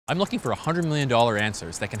I'm looking for $100 million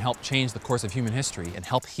answers that can help change the course of human history and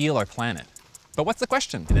help heal our planet. But what's the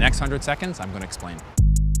question? In the next 100 seconds, I'm going to explain.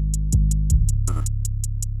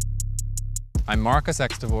 I'm Marcus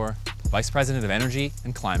Extavor, Vice President of Energy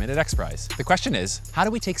and Climate at XPRIZE. The question is, how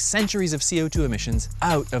do we take centuries of CO2 emissions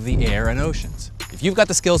out of the air and oceans? If you've got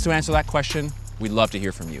the skills to answer that question, we'd love to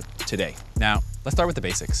hear from you today. Now, let's start with the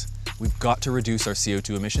basics. We've got to reduce our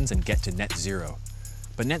CO2 emissions and get to net zero.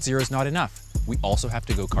 But net zero is not enough. We also have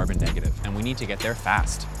to go carbon negative, and we need to get there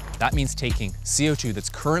fast. That means taking CO2 that's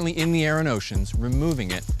currently in the air and oceans,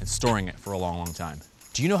 removing it, and storing it for a long, long time.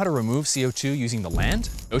 Do you know how to remove CO2 using the land,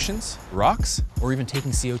 oceans, rocks, or even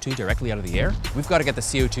taking CO2 directly out of the air? We've got to get the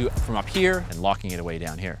CO2 from up here and locking it away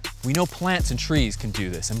down here. We know plants and trees can do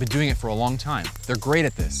this and been doing it for a long time. They're great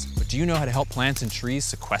at this, but do you know how to help plants and trees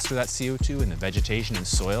sequester that CO2 in the vegetation and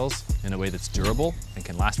soils in a way that's durable and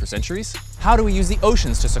can last for centuries? How do we use the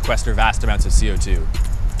oceans to sequester vast amounts of CO2?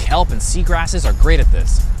 Kelp and seagrasses are great at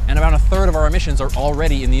this, and about 1/3 of our emissions are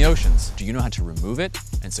already in the oceans. Do you know how to remove it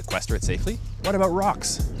and sequester it safely? What about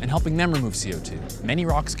rocks and helping them remove CO2? Many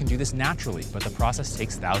rocks can do this naturally, but the process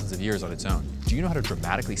takes thousands of years on its own. Do you know how to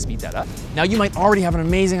dramatically speed that up? Now, you might already have an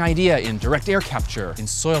amazing idea in direct air capture, in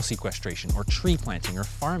soil sequestration, or tree planting or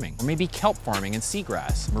farming, or maybe kelp farming and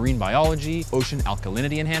seagrass, marine biology, ocean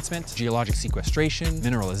alkalinity enhancement, geologic sequestration,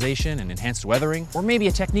 mineralization, and enhanced weathering, or maybe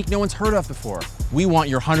a technique no one's heard of before. We want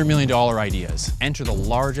your $100 million ideas. Enter the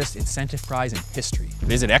largest incentive prize in history.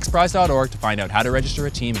 Visit xprize.org to find out how to register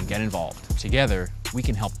a team and get involved. Together, we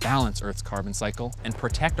can help balance Earth's carbon cycle and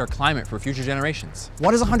protect our climate for future generations.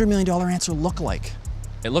 What does a $100 million answer look like?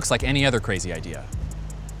 It looks like any other crazy idea.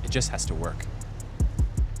 It just has to work.